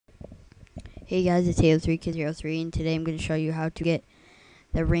Hey guys, it's Halo3Kid03, and today I'm going to show you how to get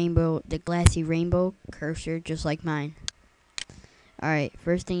the Glassy Rainbow cursor just like mine. Alright,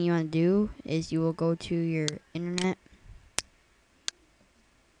 first thing you want to do is you will go to your internet,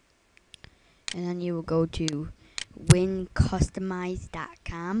 and then you will go to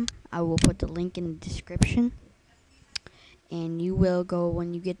wincustomize.com. I will put the link in the description, and you will go,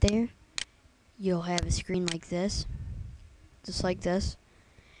 when you get there, you'll have a screen like this, just like this,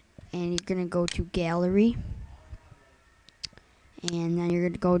 and you're going to go to gallery. And then you're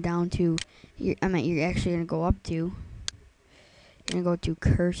going to go down to, you're actually going to go up to, you're going to go to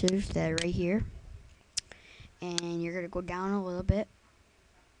cursors that are right here. And you're going to go down a little bit.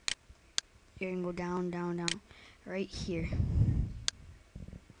 You're going to go down, right here.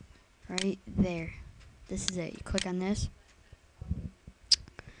 Right there. This is it. You click on this.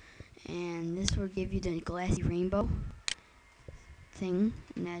 And this will give you the Glassy Rainbow thing.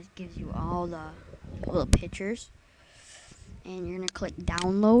 And that gives you all the little pictures. And you're going to click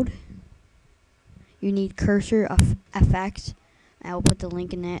download. You need cursor FX. I will put the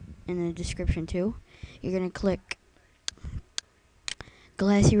link in the description too. You're going to click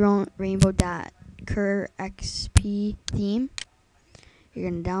Glassy Rainbow .cur XP theme. You're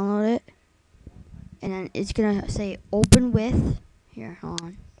going to download it. And then it's going to say open with. Here, hold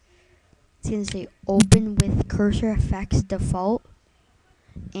on. It's going to say open with cursor FX default.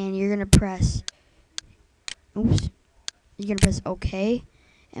 And you're going to press, you're going to press OK.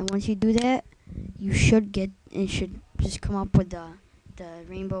 And once you do that, you should get, it should just come up with the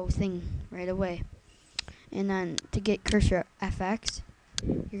rainbow thing right away. And then to get cursor FX,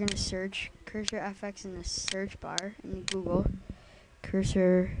 you're going to search cursor FX in the search bar in Google.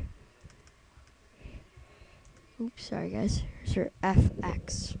 Cursor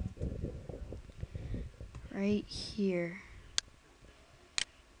FX. Right here.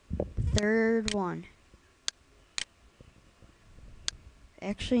 Third one.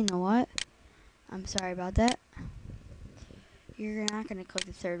 Actually, you know what? I'm sorry about that. You're not going to click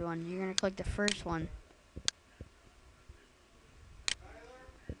the third one. You're going to click the first one.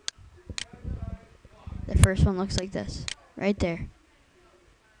 The first one looks like this. Right there.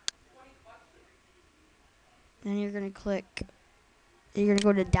 Then you're going to click, you're going to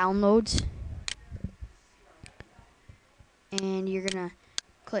go to downloads. And you're going to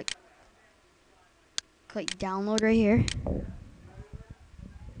click download right here.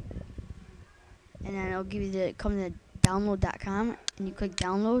 And then it'll give you come to download.com, and you click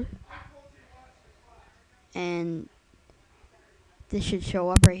download. And this should show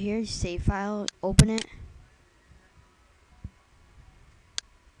up right here. Save file, open it.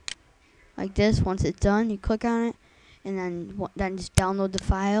 Like this. Once it's done, you click on it, and then just download the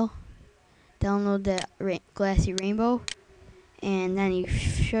file. Download the Glassy Rainbow, and then you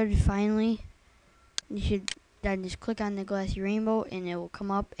should then just click on the Glassy Rainbow, and it will come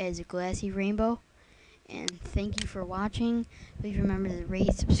up as a Glassy Rainbow. And thank you for watching. Please remember to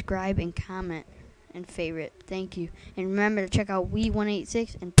rate, subscribe, and comment, and favorite. Thank you. And remember to check out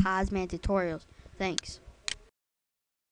We186 and Pozman tutorials. Thanks.